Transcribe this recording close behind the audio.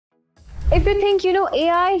If you think you know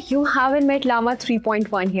AI, you haven't met Llama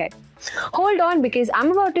 3.1 yet. Hold on, because I'm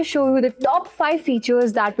about to show you the top 5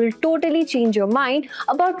 features that will totally change your mind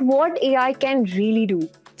about what AI can really do.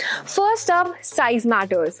 First up, size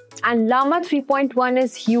matters, and Llama 3.1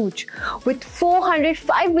 is huge. With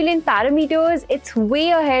 405 billion parameters, it's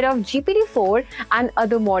way ahead of GPT-4 and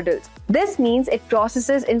other models. This means it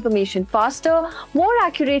processes information faster, more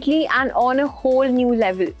accurately, and on a whole new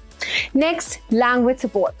level. Next, language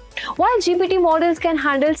support. While GPT models can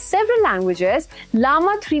handle several languages,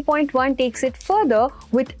 Llama 3.1 takes it further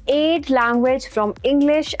with 8 languages from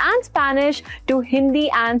English and Spanish to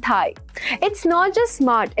Hindi and Thai. It's not just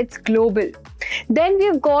smart, it's global. Then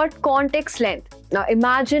we've got context length. Now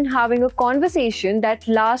imagine having a conversation that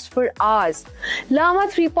lasts for hours. Llama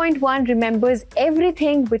 3.1 remembers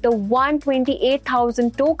everything with a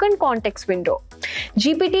 128,000 token context window.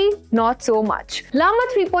 GPT, not so much. Llama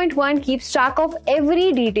 3.1 keeps track of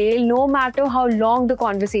every detail no matter how long the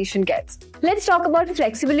conversation gets. Let's talk about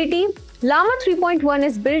flexibility. Llama 3.1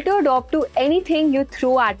 is built to adapt to anything you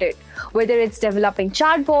throw at it, whether it's developing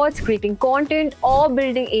chatbots, creating content, or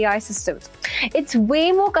building AI systems. It's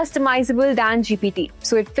way more customizable than GPT,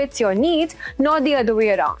 so it fits your needs, not the other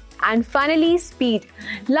way around. And finally, speed.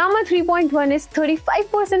 Llama 3.1 is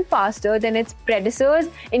 35% faster than its predecessors,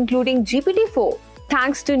 including GPT-4,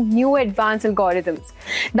 thanks to new advanced algorithms.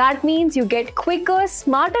 That means you get quicker,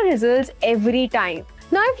 smarter results every time.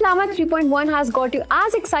 Now, if Llama 3.1 has got you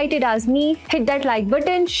as excited as me, hit that like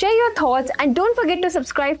button, share your thoughts, and don't forget to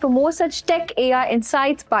subscribe for more such tech AI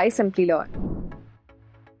insights by Simplilearn.